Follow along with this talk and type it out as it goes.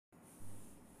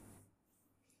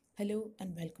Hello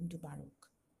and welcome to Baruch.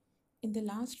 In the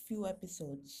last few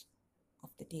episodes of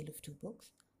The Tale of Two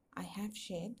Books, I have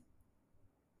shared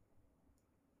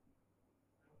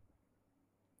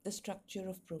the structure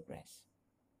of progress,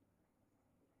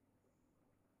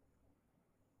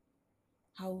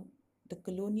 how the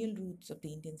colonial roots of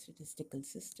the Indian statistical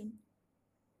system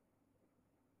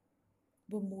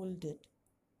were molded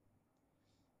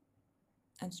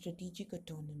and strategic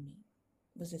autonomy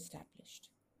was established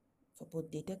for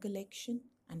both data collection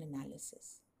and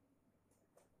analysis,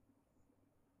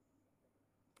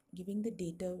 giving the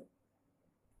data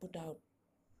put out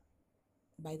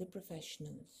by the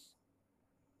professionals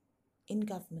in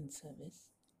government service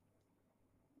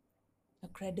a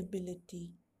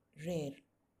credibility rare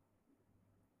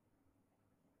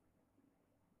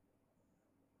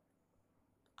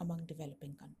among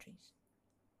developing countries.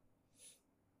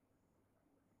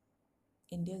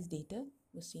 India's data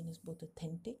was seen as both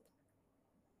authentic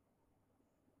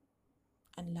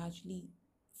and largely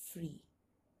free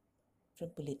from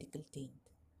political taint.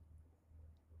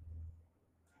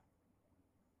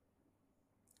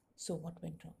 So, what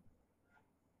went wrong?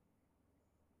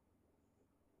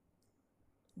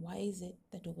 Why is it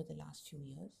that over the last few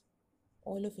years,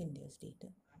 all of India's data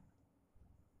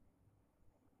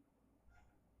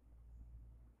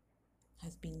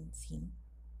has been seen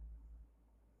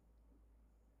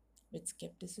with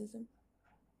skepticism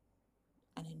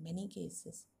and, in many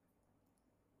cases,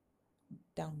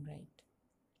 downright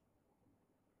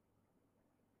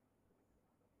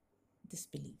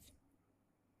disbelief?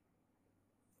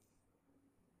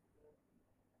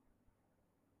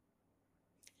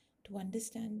 To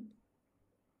understand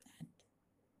that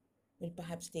will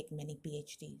perhaps take many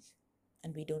PhDs,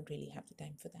 and we don't really have the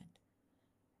time for that.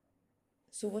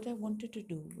 So, what I wanted to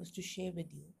do was to share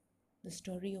with you the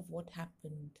story of what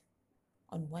happened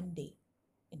on one day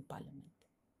in Parliament.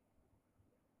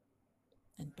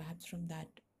 And perhaps from that,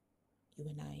 you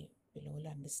and I will all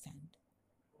understand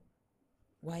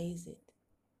why is it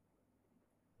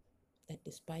that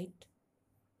despite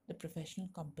the professional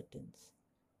competence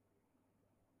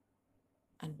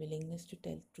and willingness to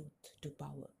tell truth to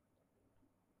power,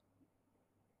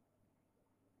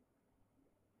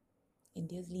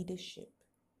 India's leadership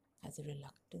has a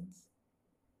reluctance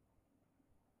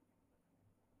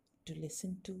to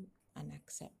listen to and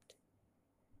accept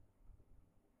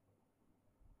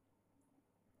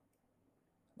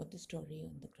what the story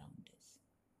on the ground is.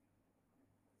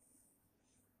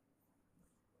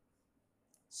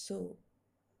 So,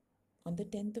 on the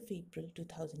 10th of April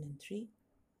 2003,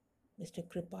 Mr.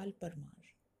 Kripal Parmar,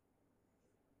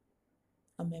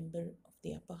 a member of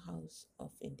the upper house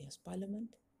of India's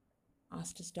parliament,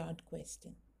 asked a starred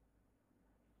question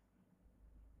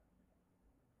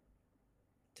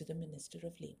to the Minister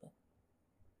of Labour.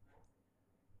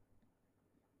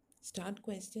 Starred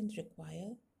questions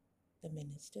require the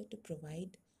minister to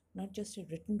provide not just a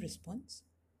written response,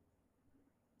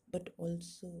 but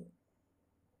also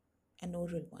an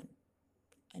oral one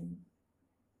and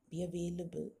be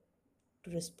available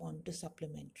to respond to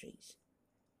supplementaries,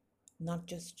 not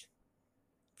just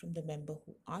from the member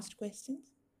who asked questions,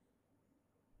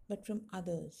 but from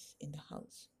others in the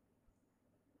House.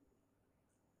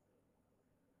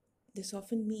 This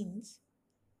often means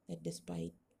that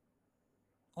despite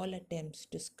all attempts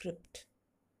to script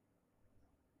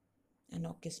and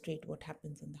orchestrate what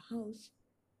happens in the House,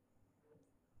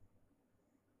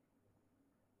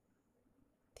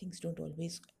 things don't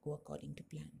always go according to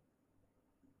plan.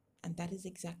 And that is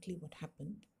exactly what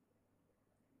happened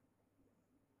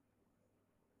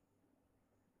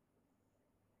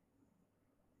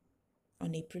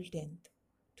on April 10th,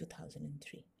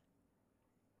 2003.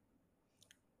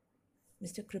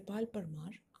 Mr. Kripal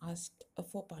Parmar asked a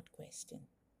four-part question,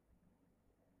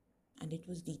 and it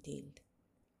was detailed.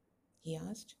 He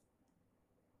asked,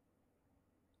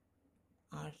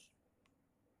 are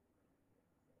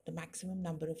the maximum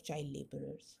number of child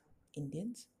laborers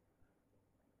Indians?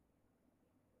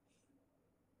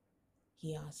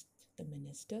 He asked the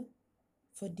minister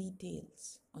for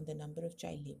details on the number of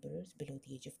child laborers below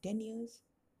the age of 10 years,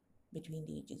 between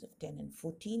the ages of 10 and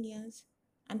 14 years,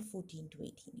 and 14 to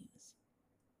 18 years.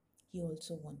 He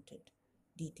also wanted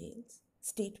details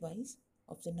state-wise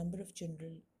of the number of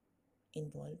children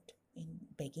involved in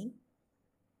begging,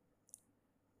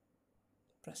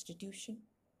 prostitution,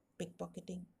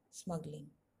 pickpocketing, smuggling,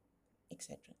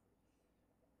 etc.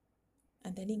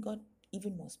 And then he got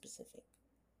even more specific.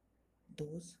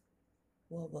 Those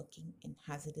who are working in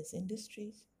hazardous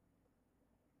industries.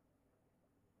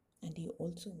 And he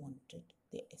also wanted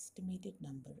the estimated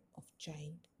number of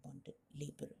child bonded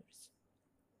laborers.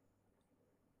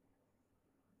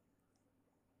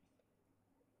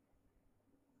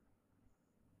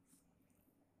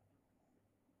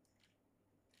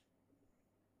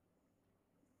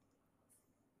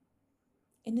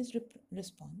 In his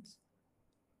response,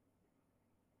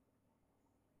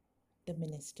 the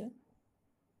minister,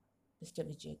 Mr.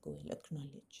 Vijay Goyal,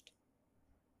 acknowledged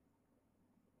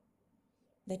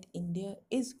that India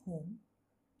is home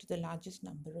to the largest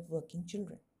number of working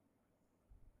children.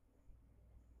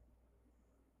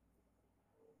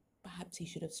 Perhaps he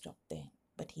should have stopped there,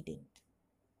 but he didn't.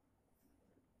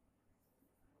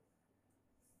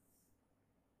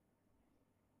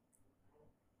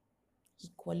 He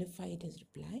qualified his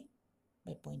reply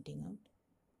by pointing out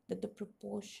that the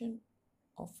proportion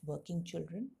of working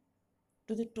children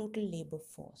to the total labor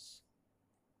force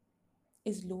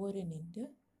is lower in India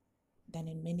than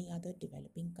in many other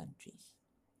developing countries.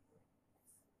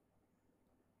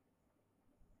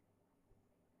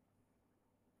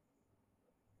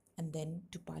 And then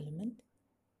to Parliament,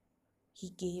 he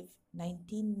gave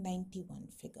 1991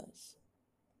 figures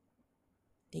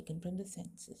taken from the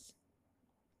census.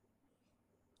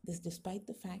 This despite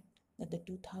the fact that the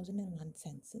 2001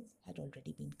 census had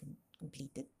already been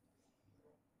completed,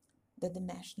 that the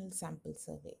National Sample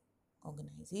Survey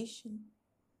Organization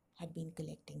had been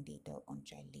collecting data on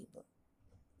child labor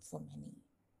for many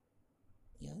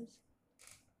years.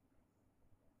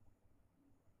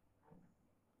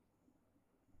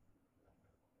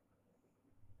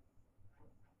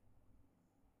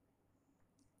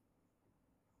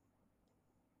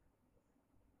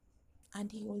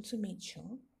 And he also made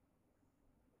sure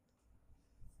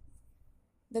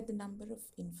that the number of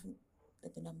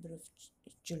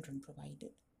children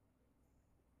provided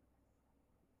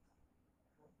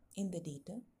in the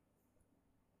data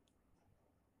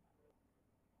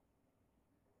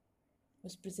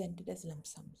was presented as lump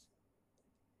sums.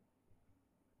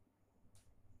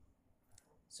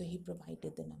 So he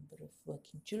provided the number of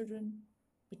working children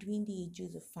between the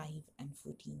ages of 5 and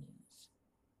 14 years.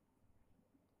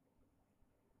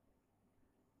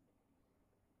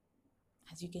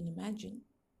 As you can imagine,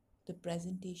 the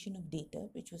presentation of data,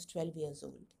 which was 12 years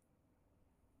old,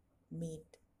 made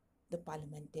the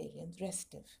parliamentarians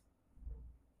restive.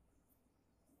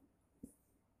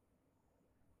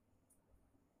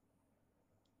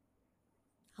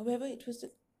 However, it was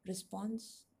the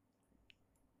response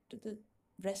to the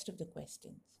rest of the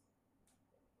questions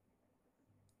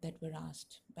that were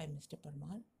asked by Mr.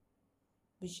 Parmar,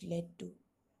 which led to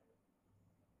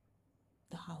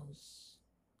the House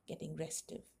getting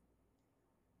restive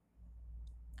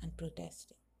and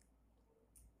protesting.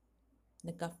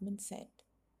 The government said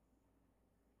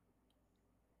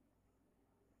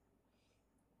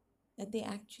that they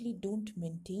actually don't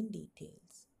maintain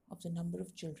details of the number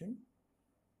of children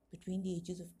between the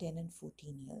ages of 10 and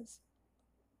 14 years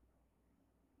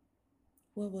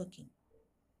who are working.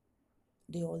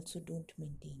 They also don't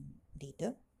maintain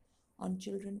data on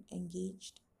children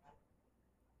engaged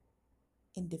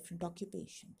in different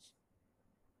occupations: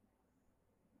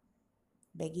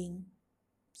 begging,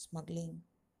 smuggling,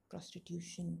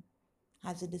 prostitution,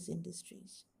 hazardous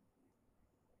industries,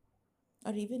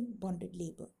 or even bonded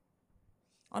labor.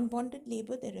 On bonded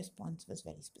labor, their response was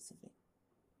very specific.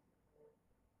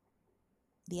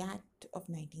 The Act of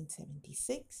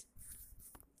 1976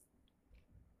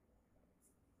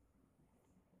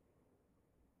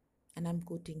 and I'm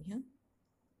quoting here,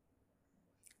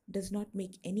 does not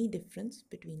make any difference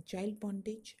between child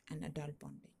bondage and adult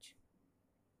bondage.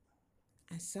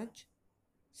 As such,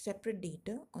 separate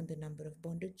data on the number of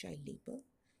bonded child labor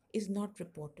is not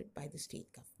reported by the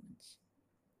state governments.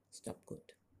 Stop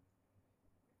quote.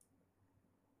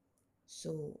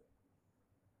 So,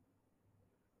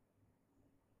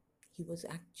 he was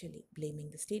actually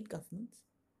blaming the state governments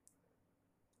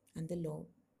and the law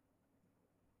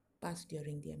passed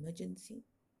during the emergency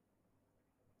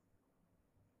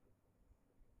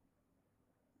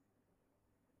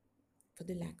for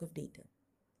the lack of data.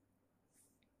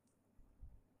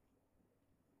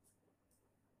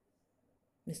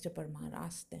 Mr. Parmar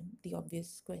asked them the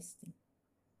obvious question.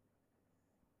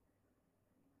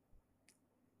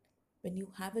 When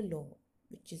you have a law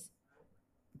which is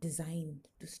designed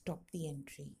to stop the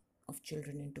entry of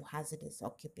children into hazardous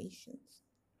occupations,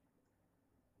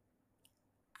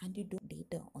 and you don't have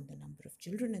data on the number of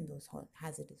children in those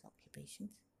hazardous occupations,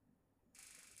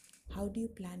 how do you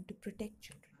plan to protect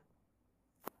children?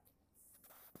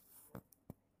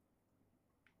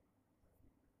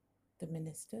 The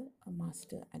minister, a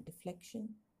master at deflection,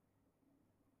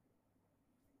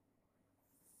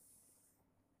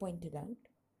 pointed out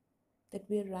that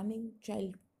we are running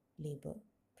child labor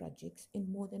projects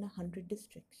in more than 100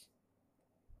 districts.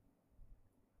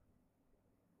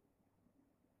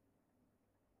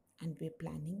 And we're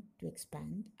planning to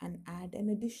expand and add an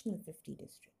additional 50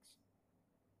 districts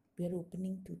We are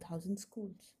opening 2,000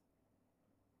 schools.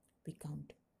 We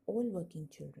count all working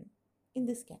children in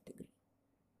this category.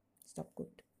 Stop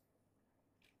quote.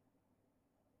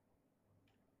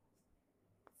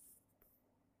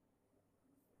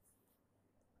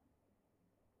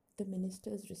 The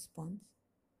minister's response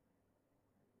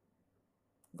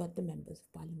got the members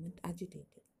of parliament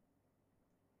agitated.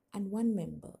 And one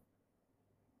member,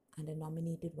 and a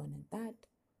nominated one at that,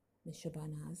 Ms.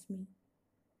 Shabana Azmi,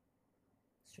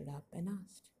 stood up and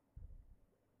asked,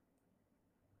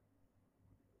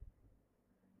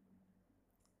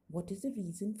 what is the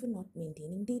reason for not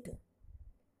maintaining data?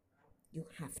 You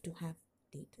have to have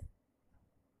data.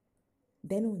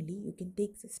 Then only you can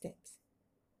take the steps.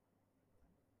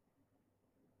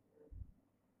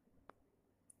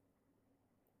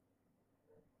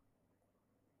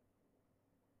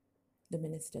 The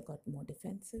minister got more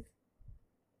defensive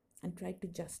and tried to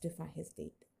justify his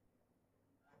data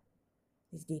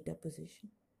position.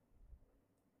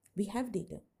 We have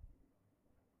data.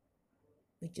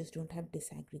 We just don't have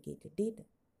disaggregated data.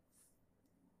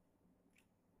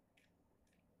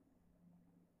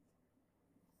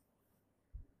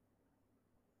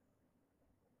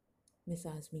 Ms.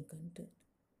 Azmi countered,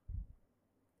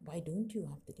 why don't you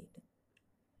have the data?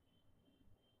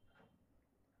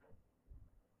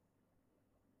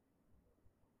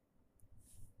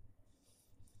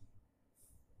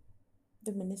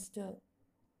 The minister,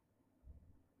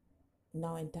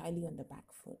 now entirely on the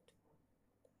back foot,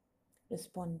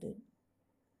 responded,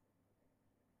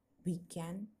 we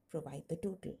can provide the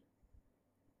total.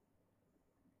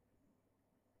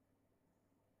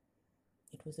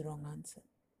 It was the wrong answer.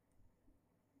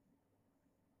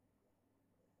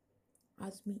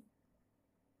 Azmi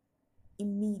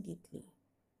immediately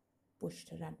pushed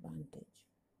her advantage.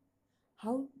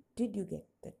 How did you get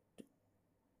the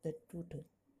total?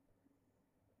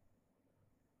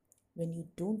 When you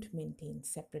don't maintain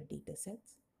separate data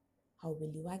sets, how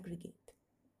will you aggregate?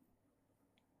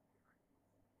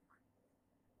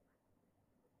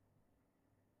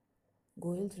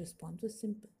 Goyal's response was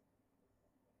simple.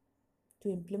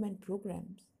 To implement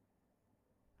programs,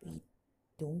 we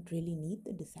don't really need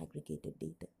the disaggregated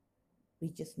data. We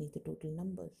just need the total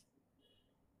numbers.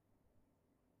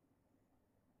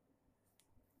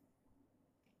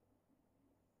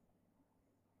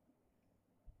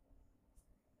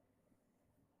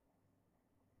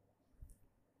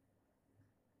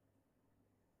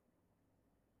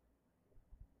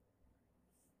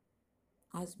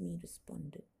 Azmi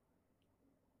responded,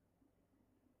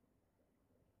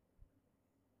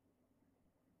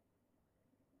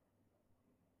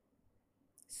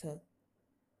 sir,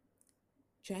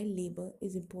 child labor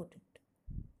is important,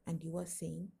 and you are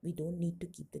saying we don't need to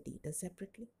keep the data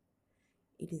separately?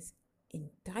 It is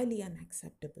entirely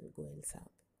unacceptable, Goyal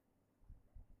Saab.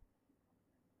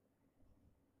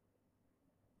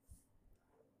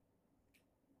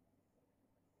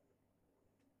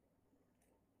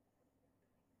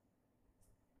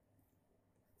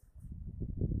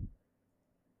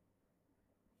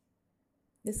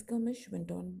 The skirmish went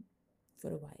on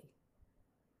for a while,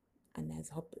 and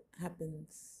as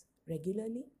happens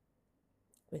regularly,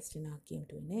 question hour came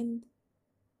to an end,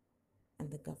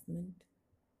 and the government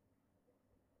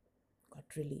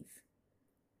got relief.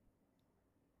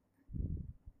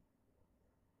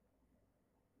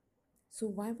 So,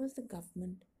 why was the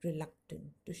government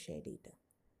reluctant to share data?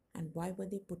 And why were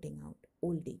they putting out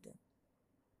old data?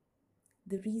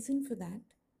 The reason for that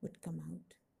would come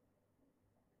out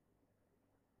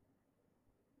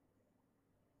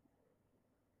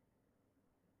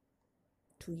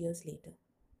two years later.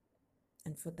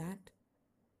 And for that,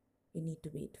 you need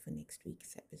to wait for next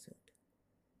week's episode.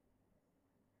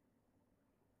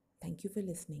 Thank you for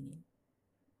listening in.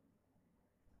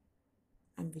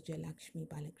 I'm Vijayalakshmi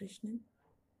Balakrishnan.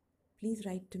 Please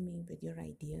write to me with your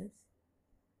ideas,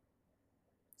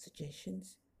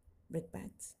 suggestions,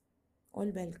 brickbats,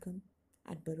 all welcome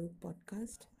at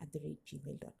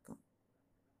baroquepodcast@gmail.com.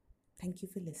 Thank you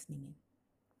for listening in.